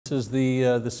This is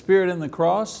the Spirit and the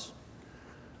Cross,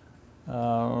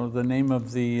 the name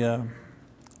of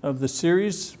the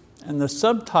series. And the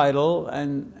subtitle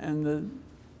and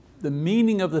the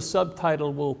meaning of the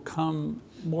subtitle will come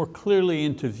more clearly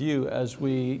into view as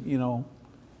we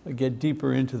get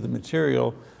deeper into the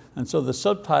material. And so the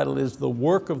subtitle is The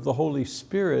Work of the Holy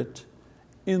Spirit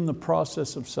in the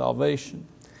Process of Salvation.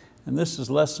 And this is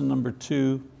lesson number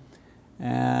 2.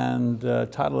 And the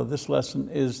title of this lesson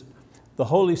is The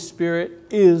Holy Spirit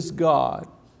is God.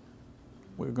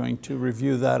 We're going to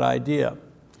review that idea.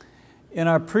 In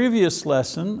our previous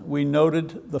lesson, we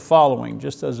noted the following,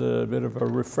 just as a bit of a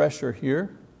refresher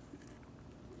here.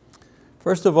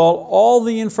 First of all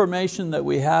the information that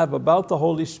we have about the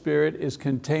Holy Spirit is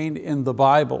contained in the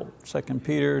Bible. 2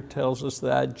 Peter tells us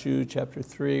that, Jude chapter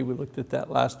 3, we looked at that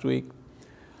last week.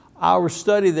 Our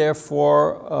study,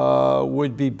 therefore,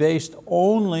 would be based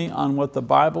only on what the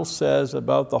Bible says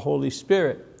about the Holy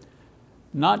Spirit,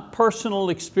 not personal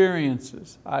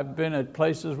experiences. I've been at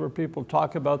places where people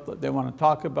talk about, they want to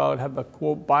talk about, have a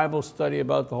quote Bible study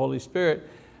about the Holy Spirit,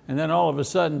 and then all of a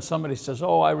sudden somebody says,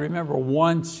 oh, I remember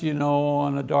once,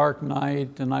 on a dark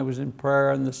night and I was in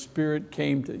prayer and the Spirit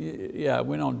came to, yeah,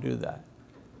 we don't do that.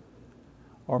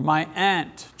 Or my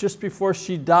aunt, just before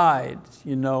she died,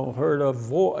 heard a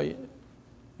voice,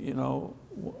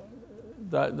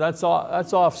 that's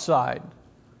offside.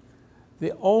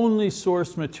 The only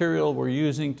source material we're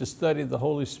using to study the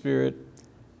Holy Spirit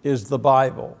is the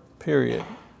Bible, period.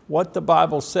 What the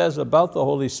Bible says about the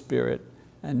Holy Spirit,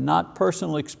 and not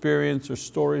personal experience or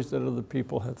stories that other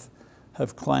people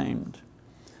have claimed.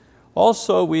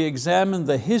 Also, we examined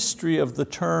the history of the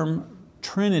term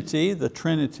Trinity, the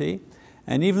Trinity,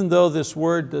 and even though this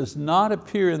word does not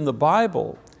appear in the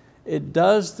Bible, it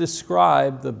does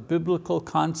describe the biblical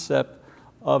concept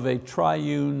of a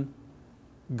triune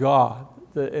God.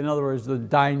 In other words, the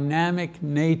dynamic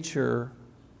nature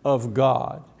of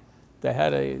God. They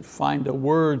had to find a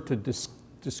word to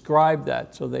describe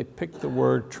that, so they picked the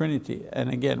word Trinity. And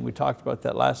again, we talked about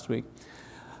that last week.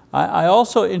 I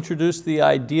also introduced the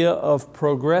idea of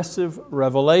progressive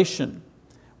revelation,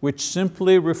 which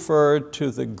simply referred to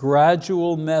the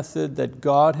gradual method that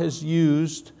God has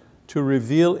used to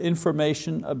reveal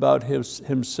information about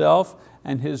Himself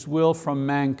and His will from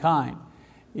mankind.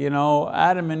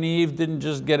 Adam and Eve didn't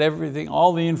just get everything,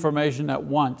 all the information at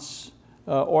once,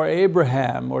 or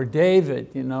Abraham or David.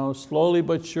 Slowly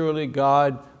but surely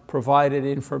God provided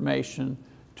information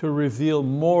to reveal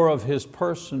more of His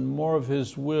person, more of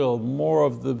His will, more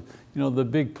of the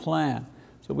big plan.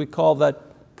 So we call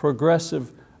that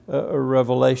progressive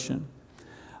revelation.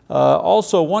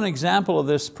 Also, one example of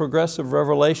this progressive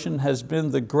revelation has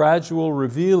been the gradual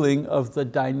revealing of the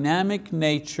dynamic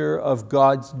nature of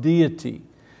God's deity,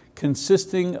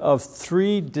 consisting of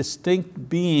 3 distinct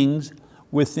beings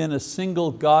within a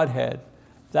single Godhead.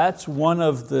 That's one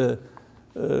of the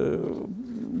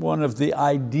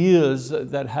ideas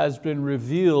that has been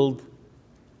revealed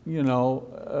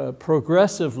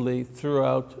progressively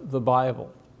throughout the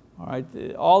Bible. All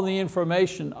right? All the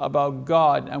information about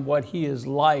God and what He is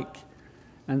like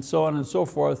and so on and so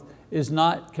forth is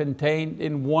not contained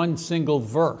in one single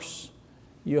verse.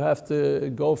 You have to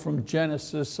go from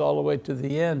Genesis all the way to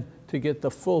the end to get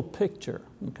the full picture,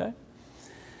 okay?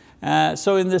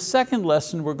 So in this second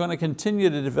lesson, we're going to continue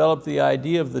to develop the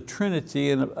idea of the Trinity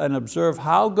and observe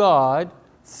how God,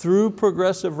 through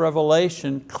progressive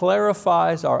revelation,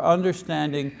 clarifies our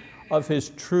understanding of His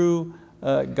true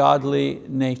godly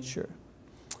nature.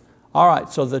 All right,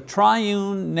 so the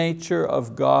triune nature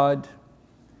of God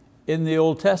in the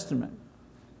Old Testament.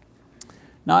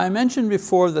 Now, I mentioned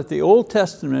before that the Old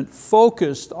Testament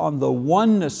focused on the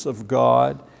oneness of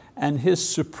God and His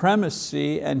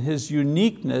supremacy and His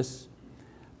uniqueness,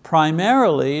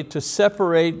 primarily to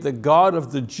separate the God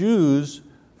of the Jews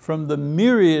from the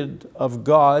myriad of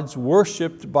gods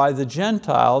worshipped by the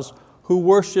Gentiles, who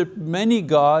worshiped many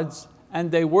gods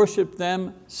and they worshiped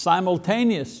them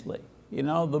simultaneously.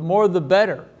 The more the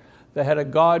better. They had a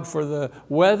god for the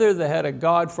weather, they had a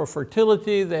god for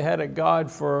fertility, they had a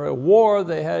god for war,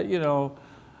 they had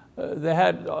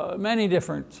many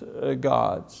different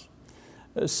gods.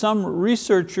 Some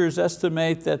researchers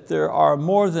estimate that there are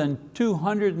more than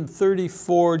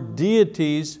 234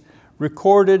 deities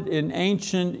recorded in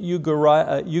ancient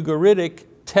Ugaritic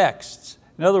texts.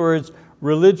 In other words,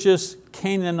 religious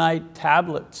Canaanite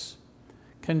tablets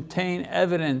contain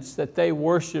evidence that they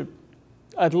worship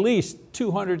at least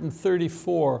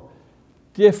 234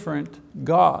 different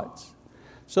gods.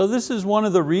 So this is one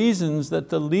of the reasons that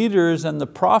the leaders and the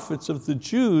prophets of the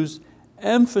Jews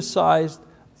emphasized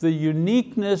the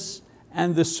uniqueness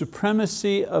and the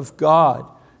supremacy of God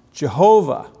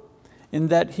Jehovah, in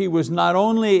that He was not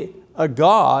only a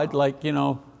God, like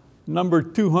number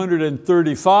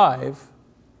 235,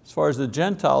 as far as the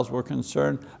Gentiles were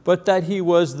concerned, but that He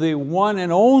was the one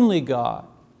and only God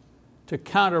to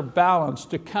counterbalance,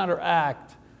 to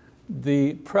counteract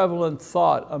the prevalent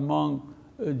thought among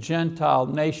Gentile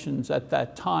nations at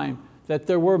that time, that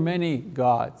there were many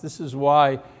gods. This is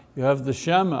why you have the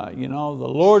Shema, the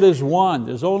Lord is one,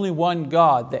 there's only one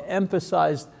God. They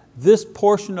emphasized, this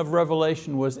portion of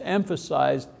Revelation was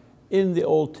emphasized in the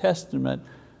Old Testament,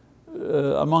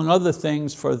 among other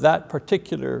things, for that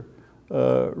particular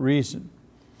reason.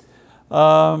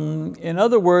 In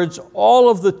other words, all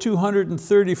of the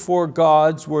 234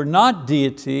 gods were not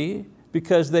deity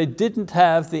because they didn't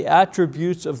have the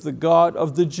attributes of the God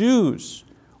of the Jews,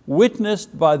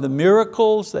 witnessed by the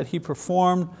miracles that He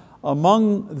performed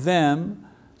among them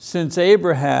since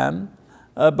Abraham,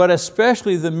 but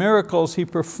especially the miracles He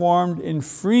performed in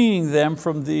freeing them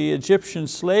from the Egyptian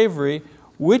slavery,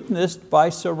 witnessed by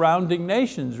surrounding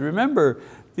nations. Remember,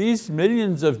 these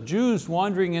millions of Jews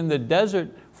wandering in the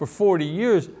desert for 40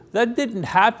 years, that didn't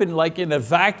happen like in a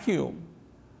vacuum.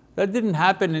 That didn't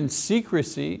happen in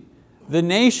secrecy. The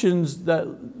nations that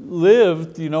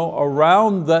lived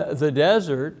around the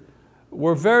desert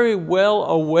were very well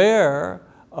aware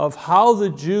of how the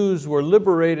Jews were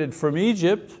liberated from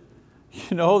Egypt.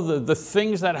 The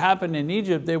things that happened in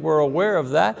Egypt, they were aware of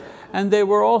that. And they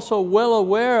were also well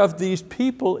aware of these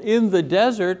people in the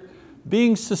desert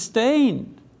being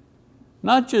sustained.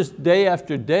 Not just day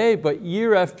after day, but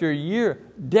year after year,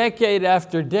 decade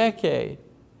after decade.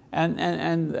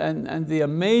 And the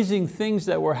amazing things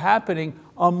that were happening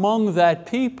among that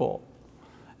people.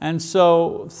 And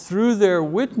so through their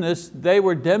witness, they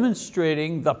were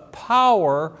demonstrating the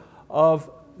power of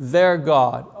their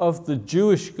God, of the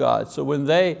Jewish God. So when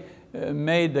they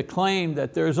made the claim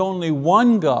that there's only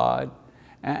one God,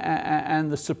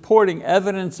 and the supporting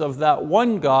evidence of that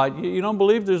one God, you don't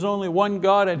believe there's only one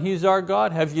God and He's our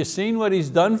God? Have you seen what He's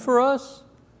done for us?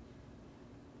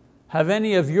 Have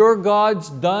any of your gods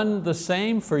done the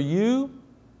same for you?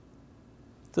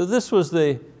 So this was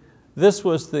the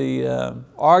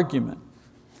argument.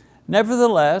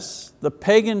 Nevertheless, the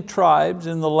pagan tribes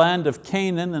in the land of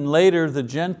Canaan and later the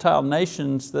Gentile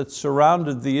nations that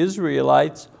surrounded the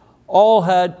Israelites all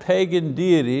had pagan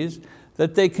deities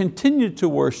that they continued to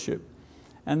worship.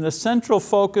 And the central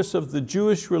focus of the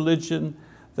Jewish religion,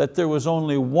 that there was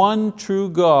only one true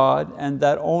God and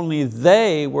that only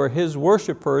they were His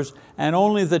worshipers, and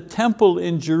only the temple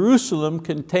in Jerusalem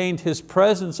contained His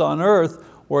presence on earth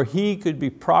where He could be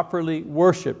properly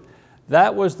worshiped.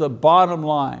 That was the bottom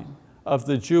line of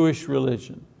the Jewish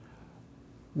religion.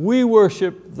 We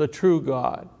worship the true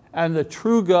God, and the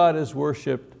true God is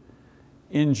worshiped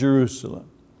in Jerusalem.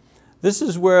 This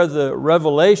is where the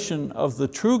revelation of the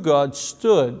true God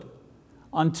stood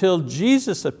until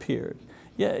Jesus appeared.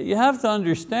 Yeah, you have to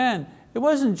understand, it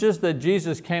wasn't just that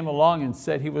Jesus came along and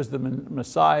said He was the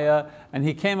Messiah, and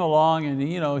He came along and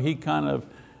He kind of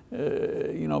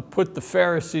put the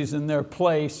Pharisees in their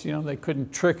place. They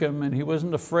couldn't trick Him, and He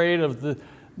wasn't afraid of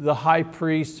the high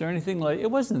priests or anything like that.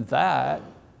 It wasn't that.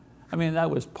 I mean,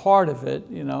 that was part of it.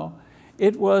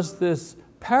 It was this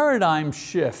paradigm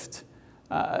shift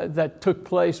that took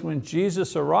place when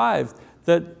Jesus arrived,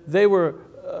 that they were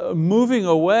moving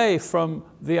away from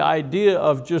the idea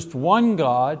of just one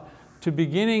God to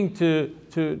beginning to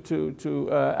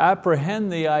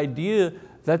apprehend the idea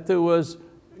that there was,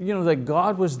 that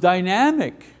God was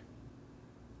dynamic.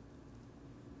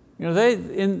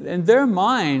 In their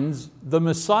minds, the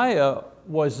Messiah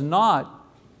was not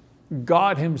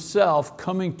God Himself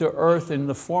coming to earth in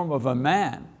the form of a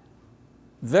man.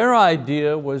 Their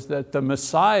idea was that the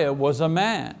Messiah was a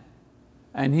man,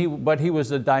 but He was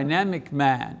a dynamic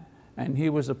man, and He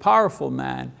was a powerful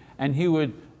man, and He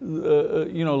would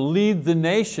lead the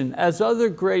nation as other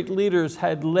great leaders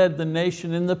had led the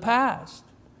nation in the past.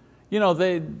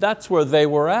 That's where they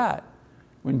were at.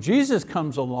 When Jesus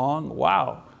comes along,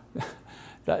 wow,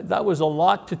 that was a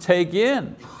lot to take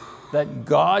in. That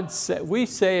God said, we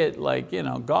say it like,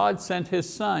 God sent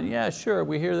His Son. Yeah, sure,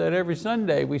 we hear that every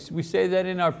Sunday. We say that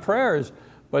in our prayers,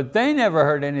 but they never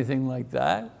heard anything like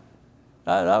that.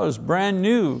 That was brand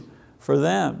new for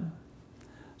them.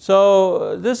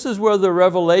 So this is where the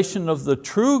revelation of the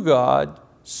true God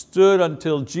stood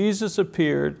until Jesus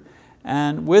appeared,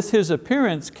 and with His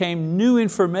appearance came new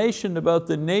information about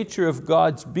the nature of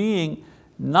God's being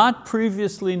not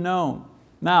previously known.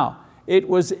 Now, it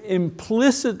was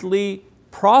implicitly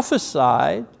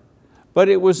prophesied, but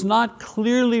it was not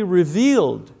clearly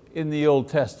revealed in the Old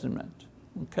Testament.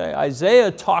 Okay?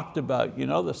 Isaiah talked about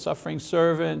the suffering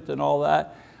servant and all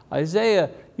that. Isaiah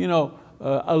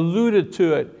alluded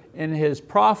to it in his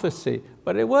prophecy,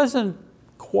 but it wasn't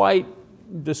quite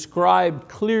described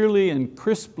clearly and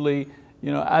crisply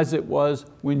as it was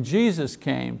when Jesus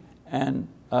came and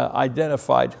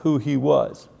identified who He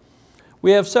was.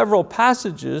 We have several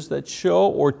passages that show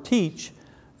or teach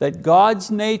that God's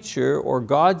nature or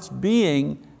God's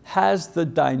being has the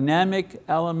dynamic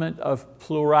element of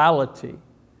plurality.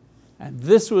 And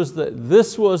this was the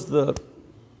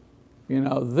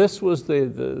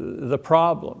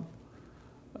problem.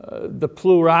 The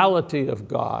plurality of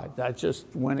God, that just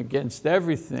went against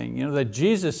everything. That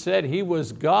Jesus said He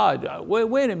was God.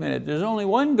 Wait a minute, there's only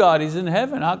one God, He's in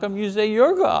heaven. How come you say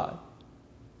you're God?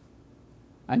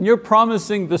 And you're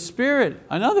promising the Spirit,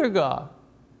 another God.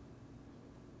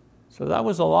 So that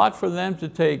was a lot for them to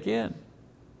take in.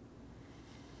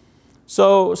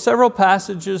 So several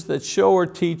passages that show or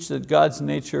teach that God's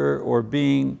nature or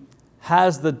being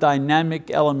has the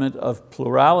dynamic element of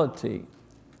plurality.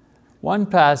 One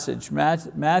passage,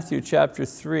 Matthew chapter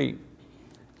 3, it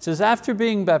says, after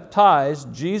being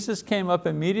baptized, Jesus came up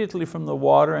immediately from the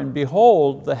water, and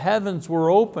behold, the heavens were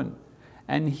opened,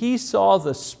 and He saw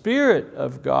the Spirit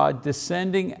of God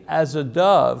descending as a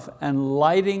dove and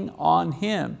lighting on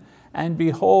Him. And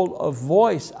behold, a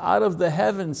voice out of the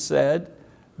heavens said,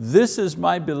 this is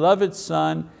my beloved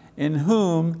Son, in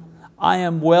whom I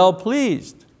am well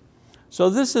pleased. So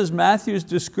this is Matthew's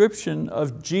description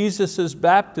of Jesus'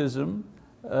 baptism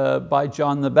by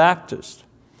John the Baptist.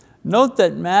 Note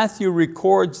that Matthew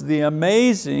records the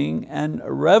amazing and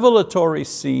revelatory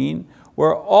scene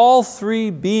where all three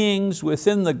beings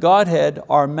within the Godhead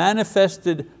are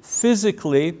manifested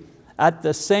physically at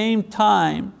the same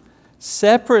time,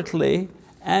 separately,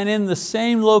 and in the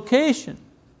same location.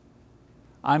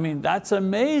 I mean, that's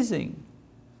amazing.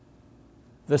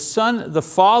 The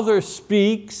Father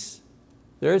speaks.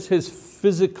 There's His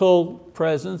physical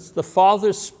presence. The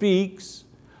Father speaks.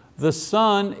 The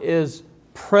Son is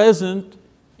present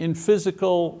in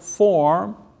physical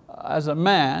form as a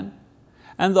man.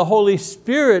 And the Holy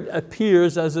Spirit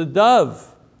appears as a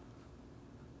dove.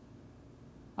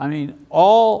 I mean,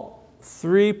 all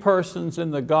three persons in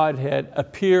the Godhead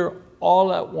appear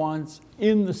all at once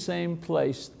in the same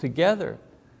place together.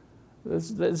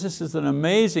 This is an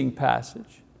amazing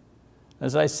passage.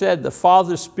 As I said, the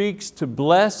Father speaks to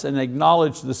bless and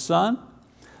acknowledge the Son.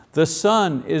 The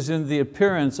Son is in the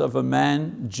appearance of a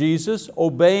man, Jesus,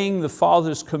 obeying the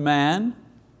Father's command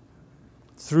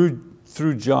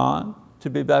through John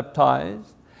to be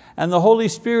baptized. And the Holy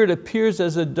Spirit appears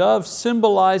as a dove,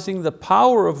 symbolizing the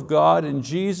power of God in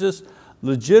Jesus,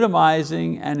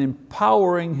 legitimizing and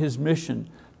empowering His mission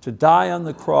to die on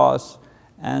the cross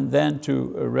and then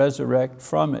to resurrect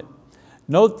from it.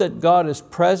 Note that God is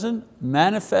present,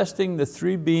 manifesting the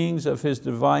three beings of His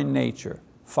divine nature,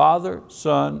 Father,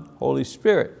 Son, Holy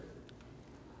Spirit.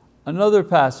 Another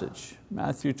passage,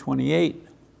 Matthew 28,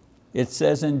 it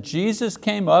says, and Jesus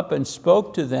came up and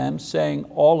spoke to them, saying,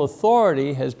 all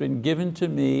authority has been given to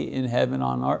me in heaven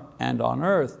and on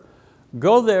earth.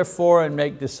 Go therefore and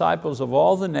make disciples of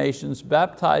all the nations,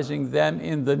 baptizing them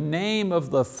in the name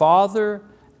of the Father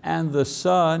and the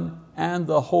Son and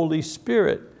the Holy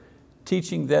Spirit,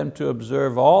 teaching them to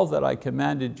observe all that I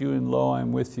commanded you, and lo, I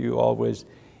am with you always,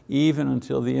 even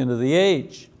until the end of the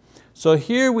age. So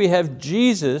here we have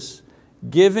Jesus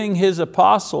giving His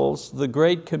apostles the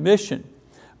Great Commission.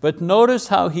 But notice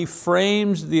how He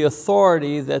frames the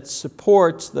authority that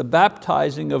supports the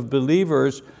baptizing of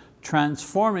believers,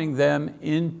 transforming them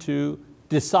into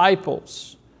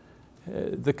disciples.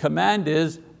 The command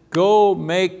is, go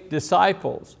make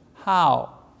disciples.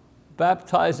 How?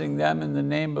 Baptizing them in the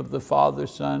name of the Father,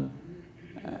 Son,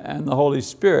 and the Holy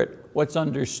Spirit. What's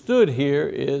understood here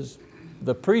is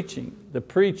the preaching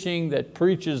that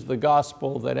preaches the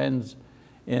gospel that ends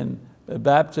in the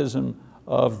baptism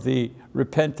of the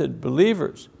repentant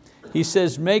believers. He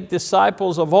says, make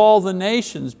disciples of all the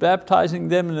nations, baptizing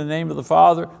them in the name of the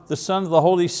Father, the Son, and the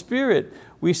Holy Spirit.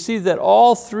 We see that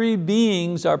all three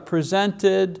beings are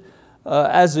presented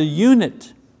as a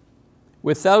unit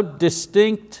without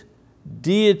distinct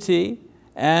deity,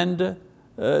 and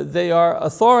they are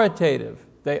authoritative.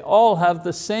 They all have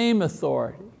the same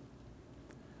authority.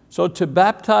 So to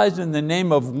baptize in the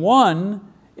name of one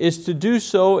is to do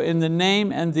so in the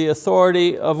name and the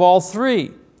authority of all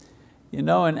three. In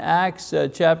Acts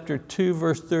chapter 2,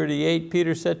 verse 38,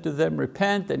 Peter said to them,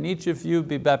 repent and each of you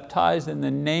be baptized in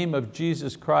the name of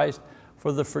Jesus Christ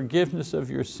for the forgiveness of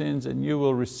your sins, and you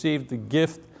will receive the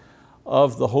gift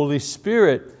of the Holy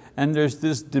Spirit. And there's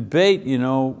this debate,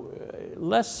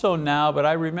 less so now, but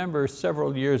I remember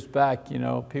several years back,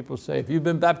 people say, have you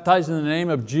been baptized in the name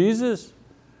of Jesus?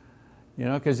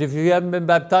 Because if you haven't been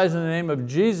baptized in the name of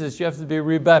Jesus, you have to be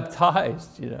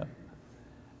rebaptized.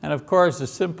 And of course, a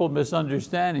simple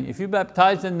misunderstanding. If you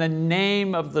baptize in the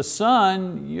name of the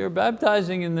Son, you're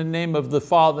baptizing in the name of the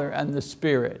Father and the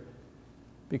Spirit,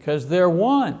 because they're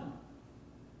one.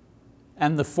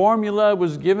 And the formula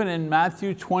was given in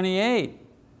Matthew 28.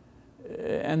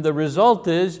 And the result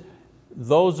is,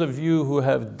 those of you who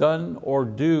have done or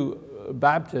do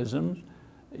baptisms,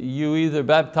 you either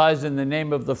baptize in the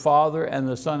name of the Father and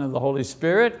the Son and the Holy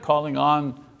Spirit, calling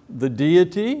on the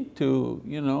deity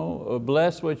to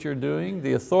bless what you're doing,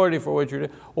 the authority for what you're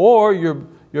doing, or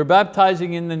you're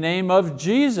baptizing in the name of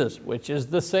Jesus, which is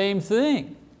the same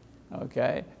thing.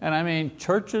 Okay? And I mean,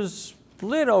 churches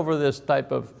split over this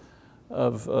type of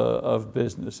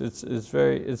business. It's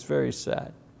very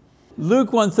sad.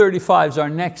 Luke 1:35 is our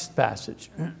next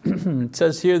passage. It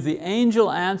says here, the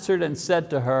angel answered and said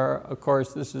to her, of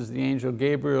course this is the angel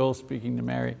Gabriel speaking to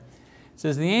Mary. It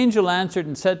says, the angel answered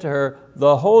and said to her,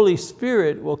 the Holy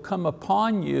Spirit will come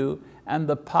upon you, and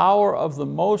the power of the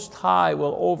Most High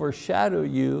will overshadow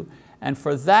you, and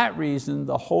for that reason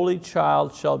the Holy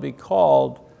Child shall be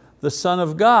called the Son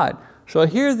of God. So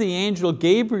here the angel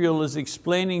Gabriel is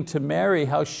explaining to Mary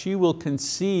how she will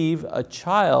conceive a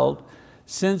child,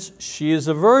 since she is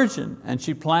a virgin and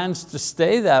she plans to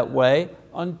stay that way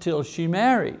until she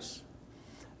marries.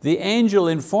 The angel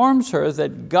informs her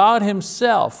that God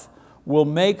Himself will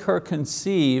make her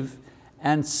conceive,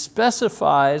 and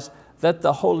specifies that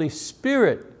the Holy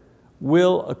Spirit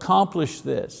will accomplish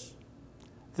this.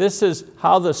 This is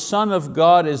how the Son of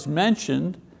God is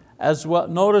mentioned as well.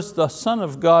 Notice the Son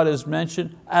of God is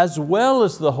mentioned as well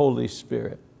as the Holy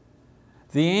Spirit.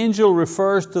 The angel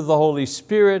refers to the Holy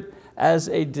Spirit as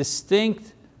a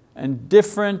distinct and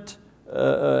different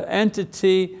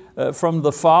entity from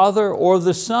the Father or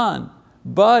the Son,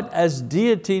 but as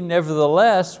deity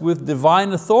nevertheless with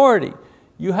divine authority.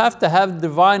 You have to have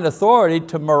divine authority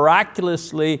to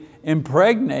miraculously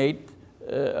impregnate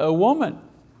a woman.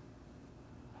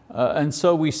 And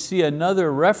so we see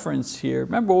another reference here.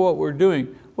 Remember what we're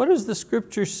doing. What does the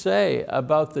scripture say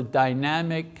about the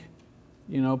dynamic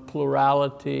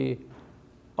plurality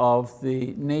of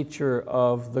the nature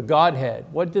of the Godhead?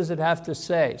 What does it have to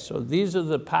say? So these are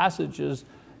the passages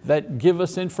that give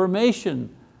us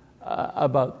information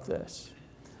about this.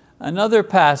 Another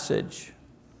passage,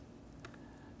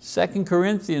 2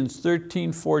 Corinthians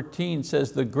 13:14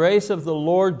 says, the grace of the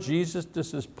Lord Jesus,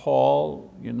 this is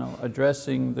Paul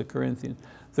addressing the Corinthians,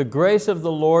 the grace of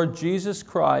the Lord Jesus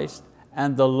Christ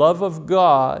and the love of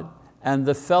God and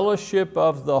the fellowship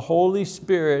of the Holy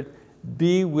Spirit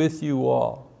be with you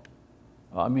all.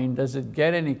 I mean, does it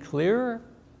get any clearer?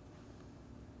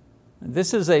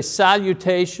 This is a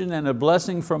salutation and a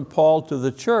blessing from Paul to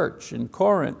the church in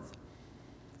Corinth.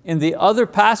 In the other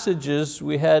passages,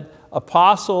 we had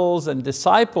apostles and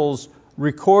disciples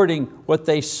recording what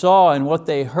they saw and what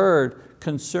they heard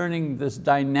concerning this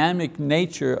dynamic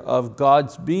nature of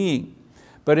God's being.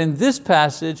 But in this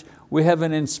passage, we have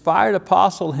an inspired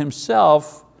apostle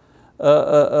himself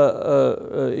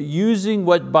using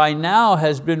what by now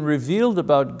has been revealed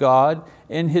about God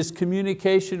in his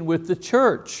communication with the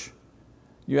church.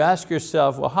 You ask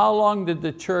yourself, well, how long did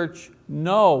the church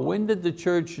know? When did the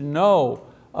church know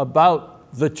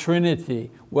about the Trinity?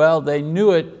 Well, they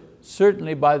knew it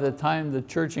certainly by the time the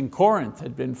church in Corinth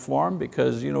had been formed,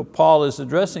 because Paul is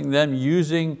addressing them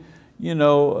using a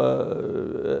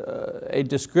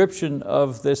description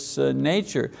of this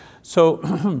nature.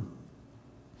 So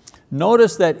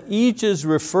notice that each is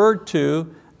referred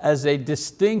to as a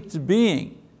distinct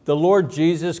being. The Lord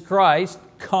Jesus Christ,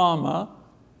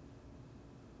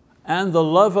 and the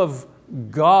love of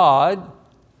God,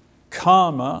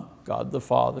 God the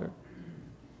Father,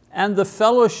 and the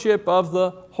fellowship of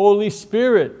the Holy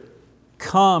Spirit,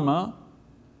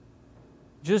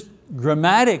 just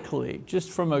grammatically,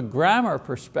 just from a grammar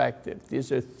perspective.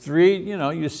 These are three,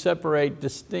 you separate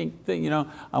distinct things.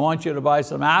 I want you to buy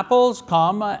some apples,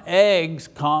 eggs,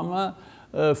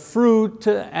 fruit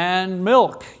and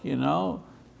milk.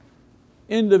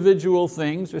 Individual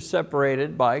things are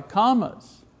separated by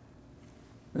commas.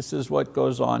 This is what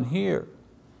goes on here.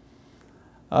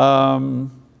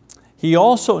 He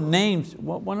also names,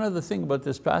 one other thing about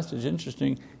this passage,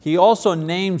 interesting, he also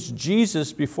names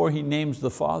Jesus before he names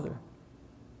the Father.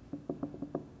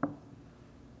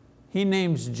 He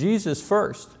names Jesus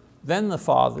first, then the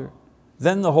Father,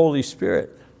 then the Holy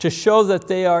Spirit, to show that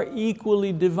they are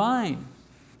equally divine.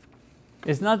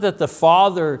 It's not that the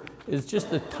Father is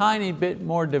just a tiny bit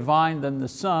more divine than the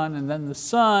Son, and then the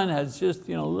Son has just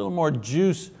a little more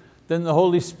juice than the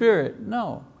Holy Spirit.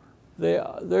 No,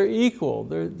 they're equal,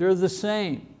 they're the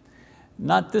same.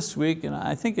 not this week, and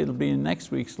I think it'll be in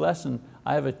next week's lesson,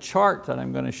 I have a chart that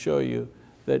I'm going to show you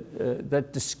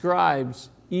that describes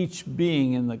each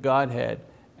being in the Godhead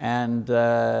and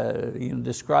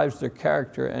describes their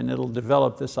character, and it'll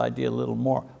develop this idea a little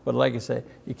more. But like I say,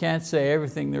 you can't say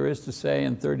everything there is to say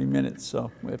in 30 minutes,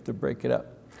 so we have to break it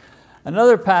up.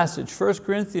 Another passage, 1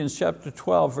 Corinthians chapter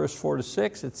 12, verse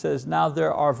 4-6, it says, now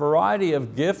there are a variety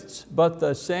of gifts, but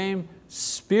the same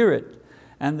Spirit.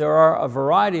 And there are a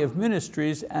variety of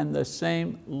ministries and the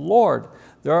same Lord.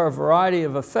 There are a variety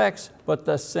of effects, but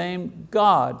the same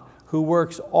God who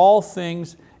works all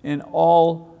things in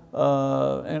all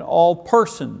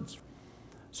persons.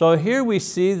 So here we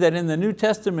see that in the New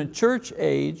Testament church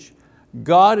age,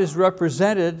 God is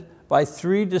represented by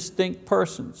three distinct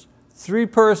persons. Three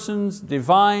persons,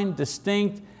 divine,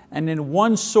 distinct, and in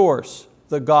one source,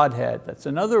 the Godhead. That's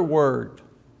another word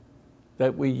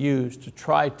that we use to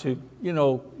try to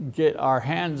get our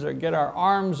hands or get our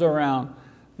arms around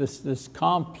this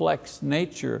complex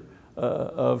nature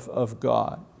of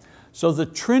God. So the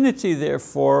Trinity,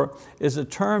 therefore, is a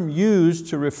term used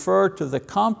to refer to the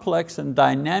complex and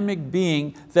dynamic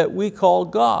being that we call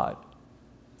God.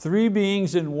 Three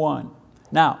beings in one.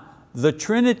 Now, the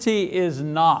Trinity is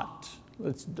not,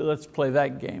 let's play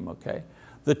that game, okay?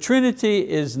 The Trinity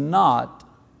is not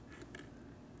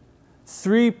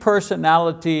three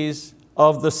personalities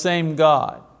of the same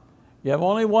God. You have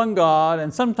only one God,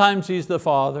 and sometimes He's the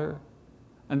Father,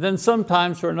 and then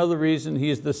sometimes for another reason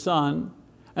He's the Son,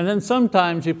 and then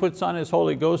sometimes He puts on His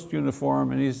Holy Ghost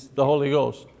uniform and He's the Holy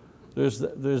Ghost. There's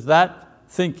that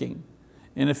thinking.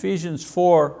 In Ephesians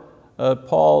 4,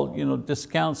 Paul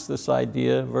discounts this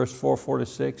idea, verse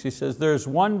 4-6. He says, there's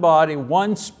one body,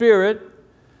 one Spirit,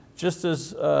 just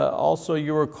as also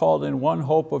you were called in one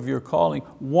hope of your calling,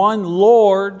 one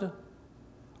Lord,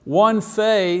 one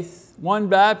faith, one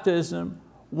baptism,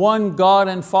 one God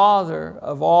and Father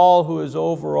of all, who is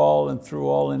over all and through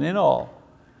all and in all.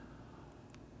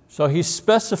 So he's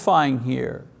specifying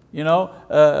here,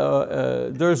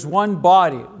 there's one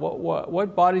body.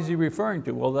 What body is he referring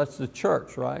to? Well, that's the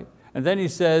church, right? And then he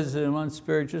says in one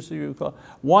Spirit, just so you call,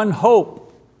 one hope.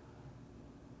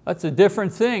 That's a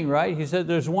different thing, right? He said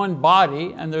there's one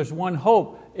body and there's one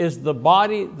hope. Is the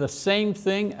body the same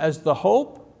thing as the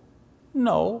hope?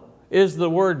 No. Is the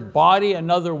word body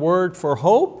another word for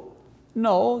hope?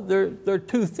 No, they're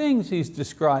two things he's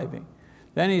describing.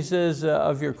 Then he says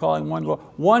of your calling, one Lord,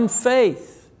 one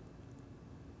faith.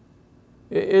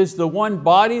 Is the one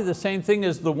body the same thing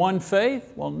as the one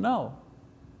faith? Well, no.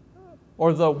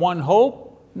 Or the one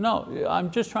hope? No.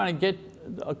 I'm just trying to get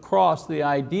across the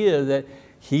idea that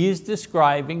he's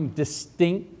describing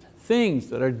distinct things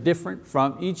that are different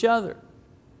from each other.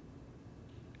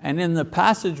 And in the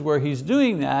passage where he's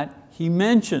doing that, he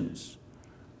mentions,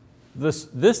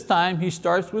 this time he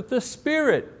starts with the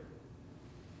Spirit,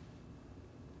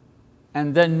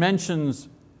 and then mentions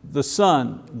the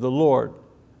Son, the Lord,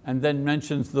 and then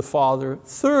mentions the Father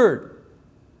third.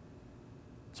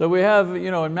 So we have,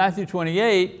 in Matthew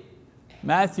 28,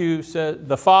 Matthew says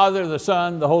the Father, the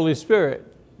Son, the Holy Spirit.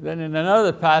 Then in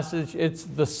another passage, it's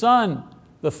the Son,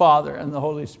 the Father, and the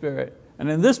Holy Spirit. And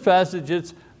in this passage,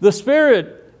 it's the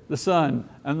Spirit, the Son,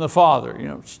 and the Father.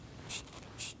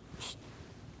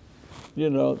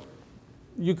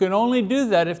 You can only do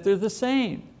that if they're the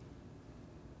same.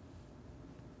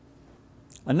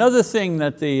 Another thing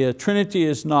that the Trinity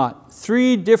is not,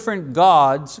 three different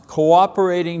gods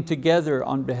cooperating together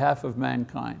on behalf of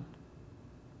mankind.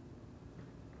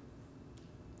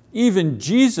 Even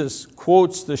Jesus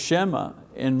quotes the Shema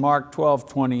in Mark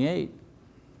 12:28.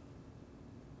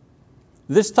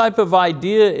 This type of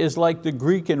idea is like the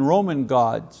Greek and Roman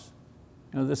gods.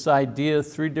 This idea of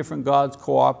three different gods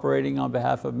cooperating on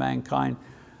behalf of mankind.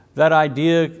 That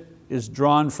idea is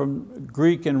drawn from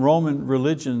Greek and Roman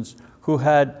religions who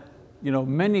had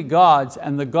many gods,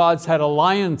 and the gods had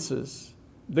alliances.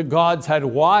 The gods had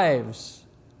wives.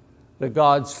 The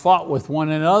gods fought with one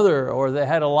another, or they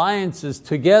had alliances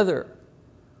together.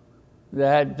 They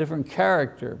had different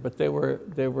character, but they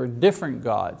were different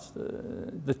gods.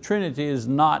 The Trinity is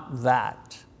not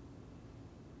that.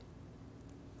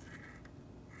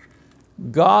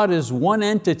 God is one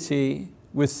entity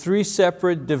with three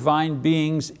separate divine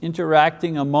beings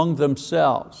interacting among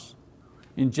themselves.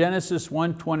 In Genesis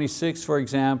 1:26, for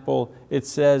example, it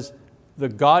says, the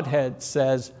Godhead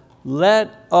says,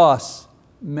 let us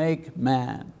make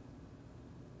man.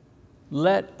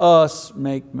 Let us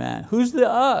make man. Who's the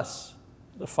us?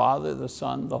 The Father, the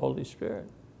Son, the Holy Spirit.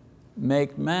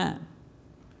 Make man.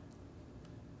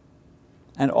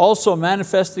 and also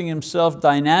manifesting Himself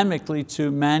dynamically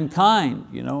to mankind,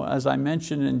 as I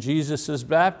mentioned in Jesus'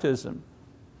 baptism,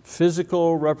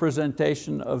 physical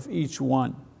representation of each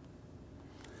one.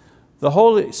 The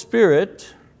Holy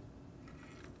Spirit,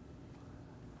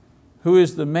 who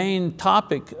is the main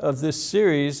topic of this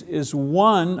series, is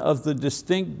one of the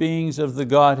distinct beings of the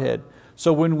Godhead.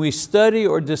 So when we study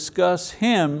or discuss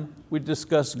Him, we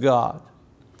discuss God.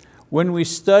 When we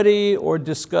study or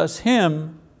discuss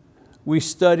Him, we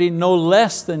study no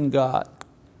less than God.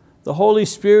 The Holy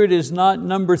Spirit is not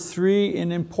number 3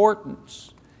 in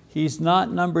importance. He's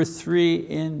not number 3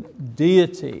 in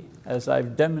deity, as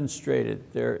I've demonstrated.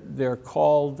 They're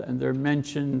called and they're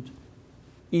mentioned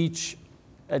each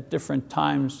at different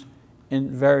times in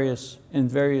various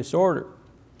order.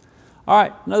 All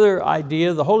right, another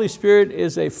idea, the Holy Spirit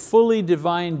is a fully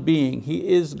divine being. He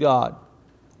is God.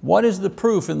 What is the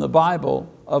proof in the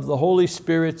Bible of the Holy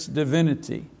Spirit's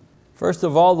divinity? First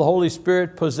of all, the Holy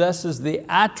Spirit possesses the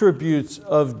attributes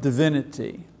of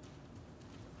divinity.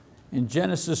 In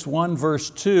Genesis 1 verse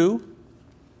 2,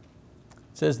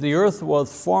 it says, the earth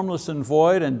was formless and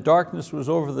void, and darkness was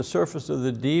over the surface of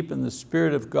the deep, and the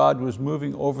Spirit of God was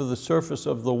moving over the surface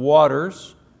of the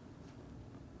waters.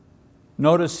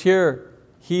 Notice here,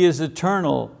 He is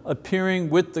eternal,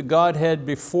 appearing with the Godhead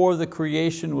before the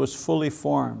creation was fully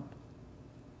formed.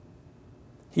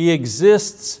 He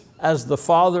exists as the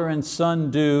Father and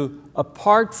Son do,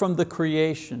 apart from the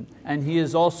creation, and He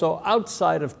is also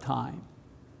outside of time.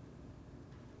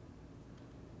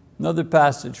 Another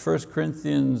passage, 1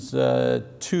 Corinthians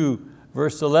 2,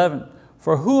 verse 11.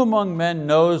 For who among men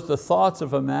knows the thoughts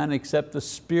of a man except the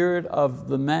spirit of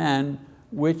the man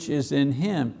which is in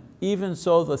him? Even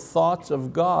so the thoughts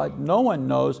of God no one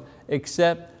knows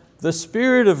except the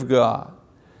Spirit of God.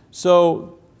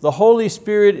 So the Holy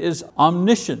Spirit is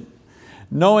omniscient,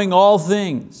 knowing all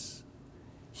things.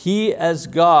 He as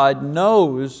God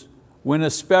knows when a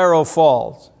sparrow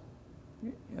falls.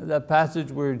 That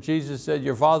passage where Jesus said,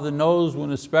 your Father knows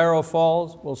when a sparrow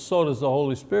falls. Well, so does the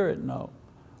Holy Spirit know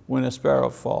when a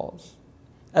sparrow falls,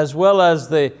 as well as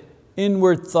the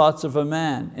inward thoughts of a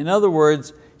man. In other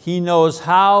words, He knows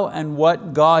how and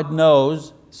what God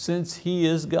knows, since He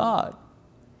is God.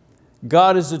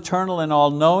 God is eternal and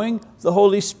all-knowing. The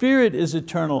Holy Spirit is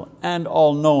eternal and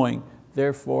all-knowing.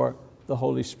 Therefore, the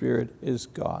Holy Spirit is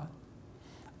God.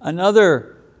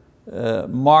 Another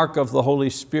mark of the Holy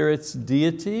Spirit's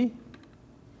deity,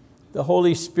 the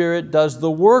Holy Spirit does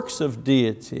the works of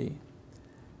deity.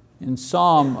 In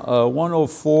Psalm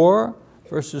 104,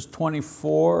 verses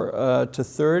 24 to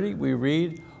 30, we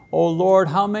read, O Lord,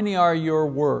 how many are your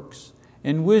works?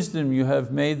 In wisdom you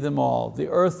have made them all. The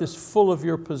earth is full of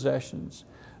your possessions.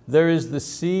 There is the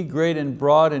sea great and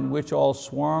broad, in which are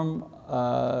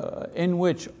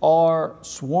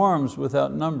swarms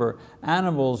without number,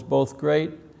 animals both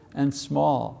great and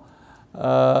small.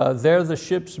 There the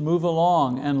ships move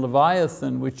along, and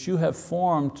Leviathan, which you have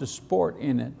formed to sport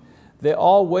in it. They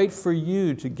all wait for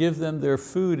you to give them their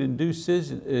food in due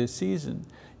season.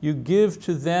 You give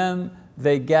to them,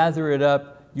 they gather it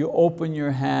up. You open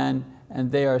your hand,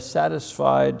 and they are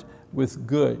satisfied with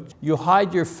good. You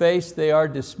hide your face, they are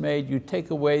dismayed. You take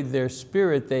away their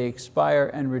spirit, they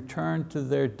expire and return to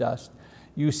their dust.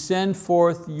 You send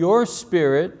forth your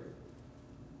Spirit,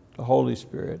 the Holy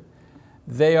Spirit.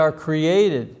 They are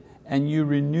created, and you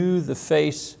renew the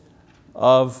face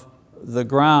of the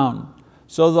ground.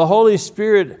 So the Holy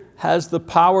Spirit has the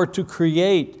power to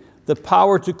create. The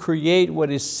power to create what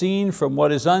is seen from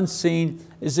what is unseen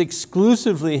is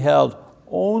exclusively held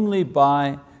only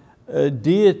by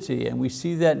deity. And we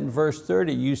see that in verse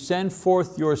 30. You send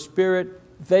forth your Spirit,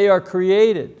 they are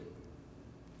created,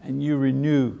 and you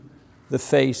renew the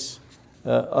face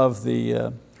of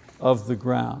the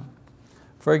ground.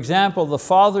 For example, the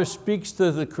Father speaks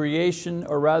to the creation,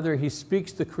 or rather He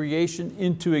speaks the creation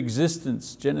into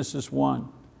existence, Genesis 1.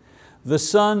 The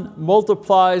Son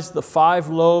multiplies the 5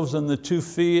 loaves and the 2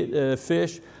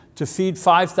 fish to feed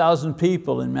 5,000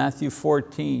 people in Matthew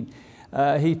 14.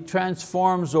 He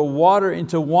transforms water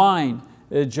into wine,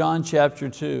 John chapter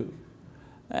 2.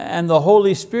 And the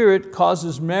Holy Spirit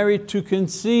causes Mary to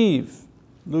conceive,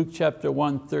 Luke chapter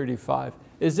 1:35.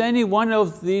 Is any one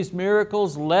of these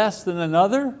miracles less than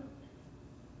another?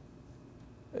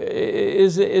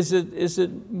 Is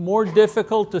it more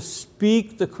difficult to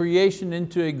speak the creation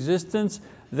into existence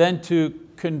than to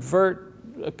convert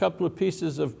a couple of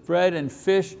pieces of bread and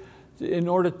fish in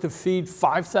order to feed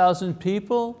 5,000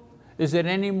 people? Is it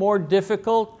any more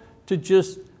difficult to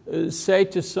just say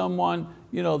to someone,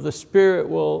 the Spirit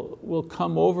will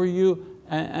come over you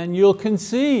and you'll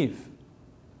conceive?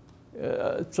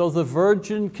 So the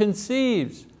virgin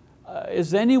conceives.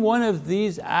 Is any one of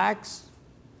these acts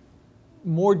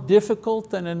more difficult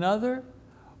than another?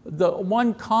 The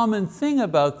one common thing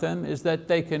about them is that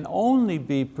they can only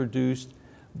be produced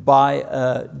by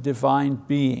a divine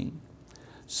being.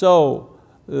 So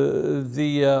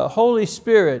the Holy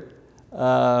Spirit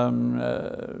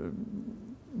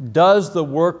does the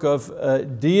work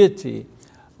of deity.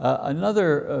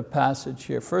 Another passage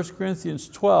here, 1 Corinthians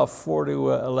 12,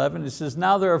 4-11, it says,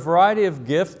 now there are a variety of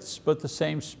gifts, but the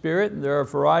same Spirit, and there are a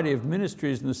variety of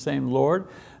ministries in the same Lord.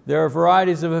 There are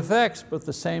varieties of effects, but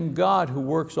the same God who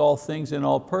works all things in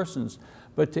all persons.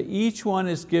 But to each one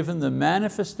is given the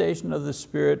manifestation of the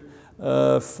Spirit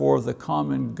for the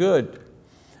common good.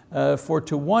 For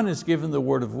to one is given the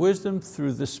word of wisdom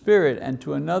through the Spirit, and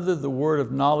to another the word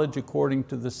of knowledge according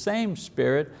to the same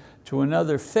Spirit, to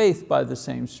another faith by the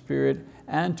same Spirit,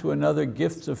 and to another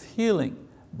gifts of healing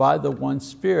by the one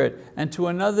Spirit, and to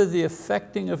another the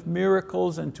effecting of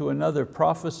miracles, and to another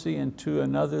prophecy, and to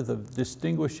another the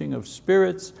distinguishing of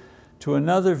spirits, to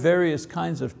another various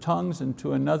kinds of tongues, and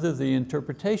to another the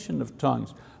interpretation of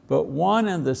tongues. But one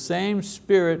and the same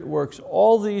Spirit works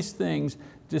all these things,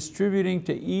 distributing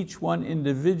to each one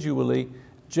individually,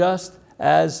 just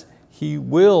as He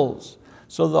wills.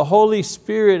 So the Holy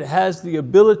Spirit has the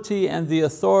ability and the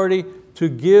authority to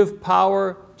give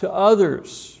power to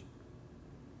others.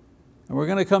 And we're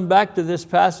going to come back to this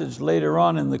passage later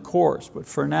on in the course, but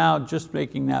for now, just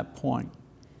making that point.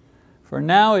 For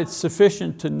now, it's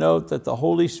sufficient to note that the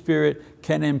Holy Spirit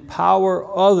can empower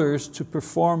others to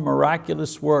perform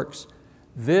miraculous works.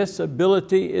 This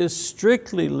ability is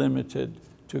strictly limited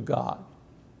to God.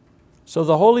 So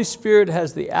the Holy Spirit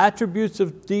has the attributes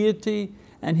of deity,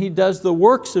 and He does the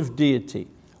works of deity.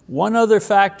 One other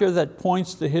factor that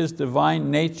points to His divine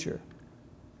nature.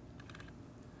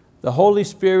 The Holy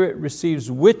Spirit receives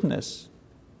witness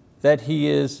that He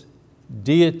is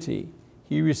deity.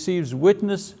 He receives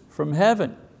witness from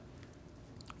heaven.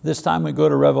 This time we go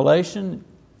to Revelation.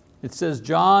 It says,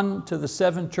 John, to the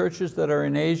 7 churches that are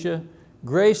in Asia,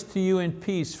 grace to you and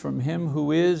peace from Him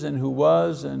who is and who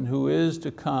was and who is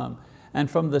to come, and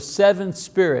from the 7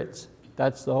 spirits,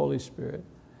 that's the Holy Spirit,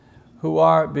 who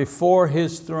are before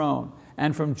His throne,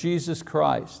 and from Jesus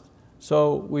Christ.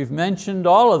 So we've mentioned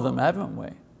all of them, haven't we?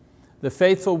 The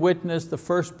faithful witness, the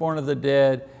firstborn of the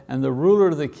dead, and the ruler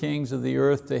of the kings of the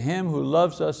earth, to Him who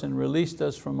loves us and released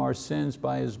us from our sins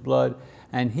by His blood,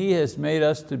 and He has made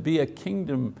us to be a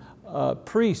kingdom,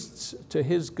 priests to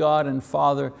His God and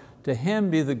Father. To Him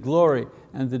be the glory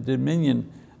and the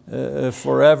dominion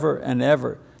forever and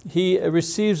ever. He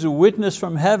receives a witness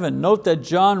from heaven. Note that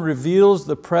John reveals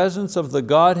the presence of the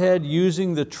Godhead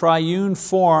using the triune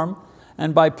form,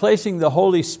 and by placing the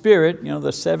Holy Spirit,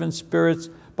 the 7 spirits,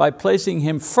 by placing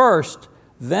Him first,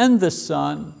 then the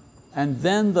Son, and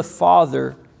then the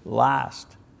Father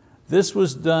last. This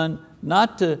was done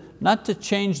not to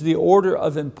change the order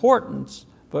of importance,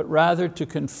 but rather to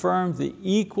confirm the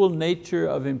equal nature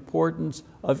of importance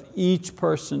of each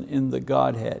person in the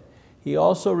Godhead. He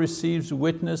also receives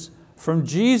witness from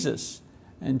Jesus.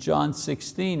 In John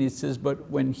 16, it says, but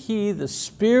when He, the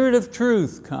Spirit of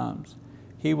truth, comes,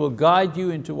 He will guide you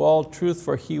into all truth,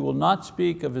 for He will not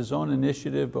speak of His own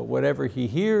initiative, but whatever He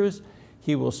hears,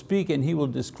 He will speak, and He will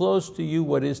disclose to you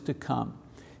what is to come.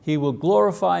 He will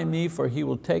glorify Me, for He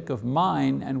will take of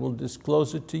mine and will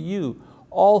disclose it to you.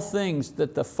 All things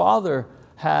that the Father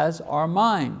has are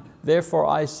mine. Therefore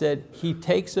I said, He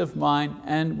takes of mine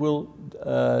and will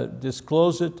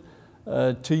disclose it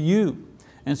to you.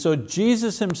 And so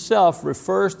Jesus Himself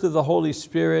refers to the Holy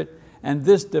Spirit, and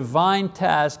this divine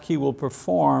task He will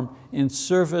perform in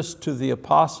service to the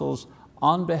apostles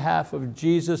on behalf of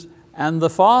Jesus and the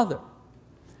Father.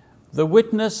 The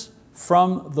witness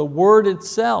from the Word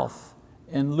itself.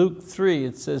 In Luke 3,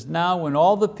 it says, now when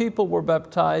all the people were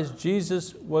baptized,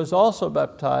 Jesus was also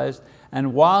baptized,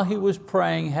 and while He was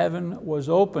praying, heaven was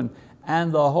opened,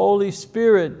 and the Holy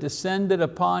Spirit descended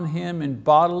upon Him in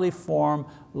bodily form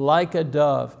like a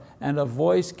dove, and a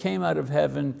voice came out of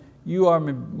heaven, you are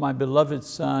my beloved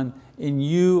Son, in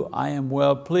you I am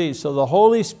well pleased. So the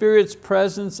Holy Spirit's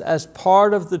presence as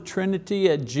part of the Trinity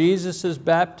at Jesus'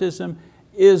 baptism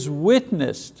is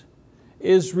witnessed,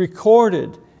 is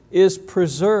recorded, is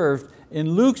preserved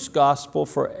in Luke's gospel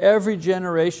for every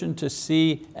generation to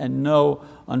see and know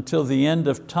until the end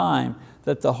of time,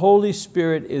 that the Holy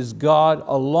Spirit is God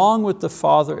along with the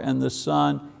Father and the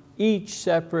Son, each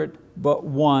separate but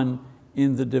one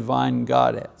in the divine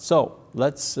Godhead. So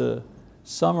let's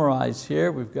summarize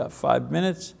here. We've got 5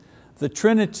 minutes. The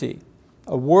Trinity,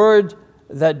 a word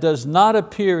that does not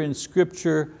appear in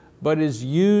Scripture but is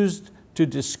used to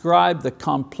describe the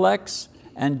complex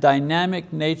and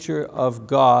dynamic nature of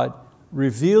God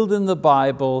revealed in the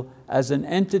Bible as an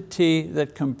entity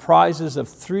that comprises of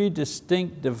three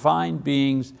distinct divine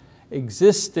beings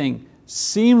existing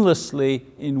seamlessly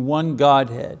in one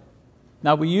Godhead.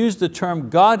 Now we use the term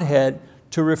Godhead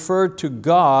to refer to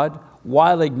God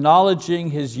while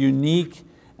acknowledging His unique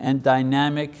and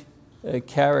dynamic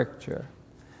character.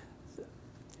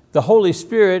 The Holy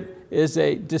Spirit is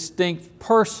a distinct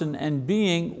person and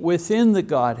being within the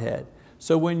Godhead.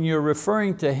 So when you're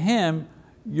referring to Him,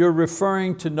 you're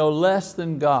referring to no less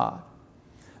than God.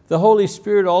 The Holy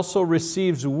Spirit also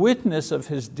receives witness of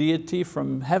His deity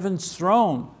from heaven's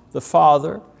throne, the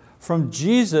Father, from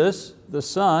Jesus, the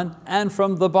Son, and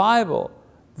from the Bible.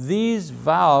 These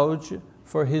vouch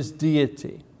for His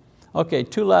deity. Okay,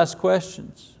 two last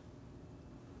questions.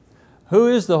 Who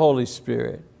is the Holy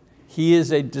Spirit? He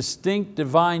is a distinct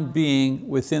divine being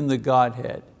within the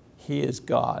Godhead. He is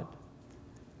God.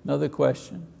 Another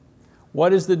question.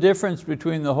 What is the difference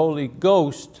between the Holy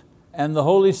Ghost and the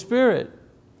Holy Spirit?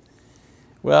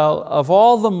 Well, of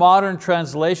all the modern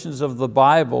translations of the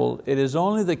Bible, it is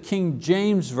only the King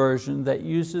James Version that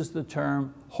uses the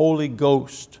term Holy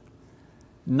Ghost.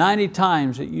 90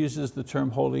 times it uses the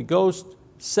term Holy Ghost,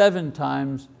 7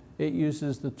 times it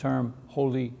uses the term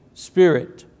Holy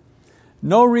Spirit.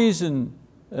 No reason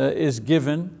is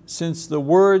given, since the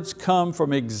words come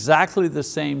from exactly the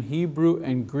same Hebrew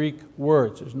and Greek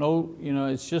words. There's no,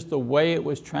 it's just the way it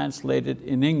was translated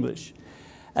in English.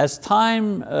 At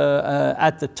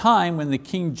the time when the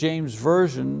King James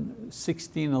Version,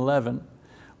 1611,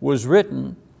 was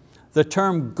written, the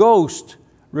term ghost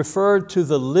referred to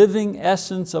the living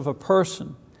essence of a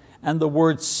person, and the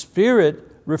word spirit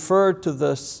referred to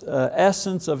the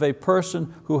essence of a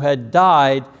person who had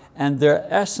died and their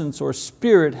essence or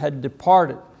spirit had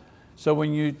departed. So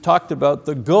when you talked about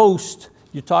the ghost,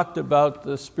 you talked about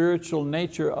the spiritual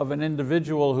nature of an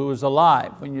individual who is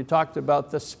alive. When you talked about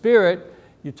the spirit,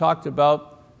 you talked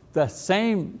about the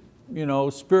same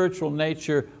spiritual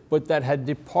nature, but that had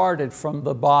departed from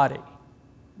the body.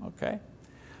 Okay?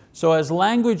 So as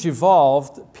language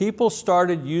evolved, people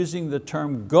started using the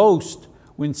term ghost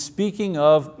when speaking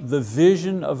of the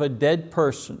vision of a dead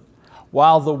person,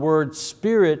 while the word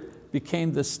spirit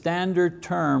became the standard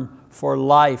term for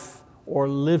life or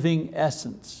living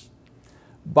essence.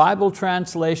 Bible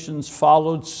translations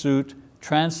followed suit,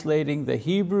 translating the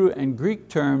Hebrew and Greek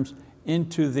terms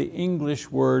into the English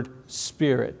word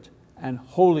spirit and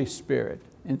Holy Spirit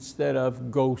instead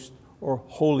of ghost or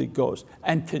Holy Ghost.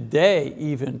 And today,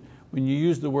 even when you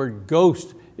use the word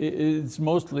ghost, it's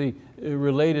mostly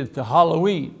related to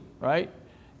Halloween, right?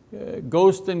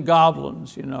 Ghosts and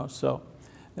goblins, so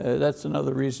that's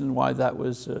another reason why that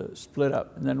was split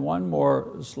up. And then one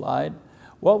more slide.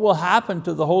 What will happen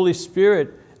to the Holy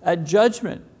Spirit at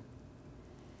judgment?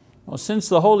 Well, since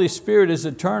the Holy Spirit is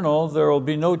eternal, there will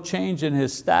be no change in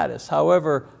His status.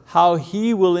 However, how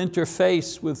He will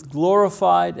interface with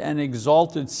glorified and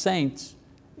exalted saints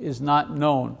is not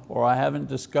known, or I haven't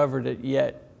discovered it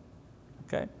yet.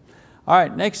 Okay? All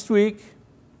right, next week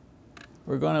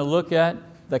we're going to look at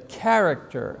the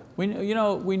character. We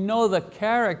know the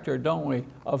character, don't we,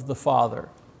 of the Father.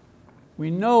 We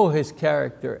know His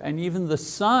character, and even the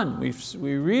Son,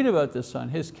 we read about the Son,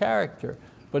 His character.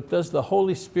 But does the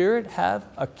Holy Spirit have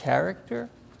a character?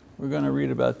 We're going to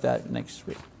read about that next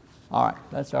week. All right,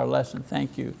 that's our lesson.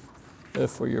 Thank you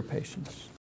for your patience.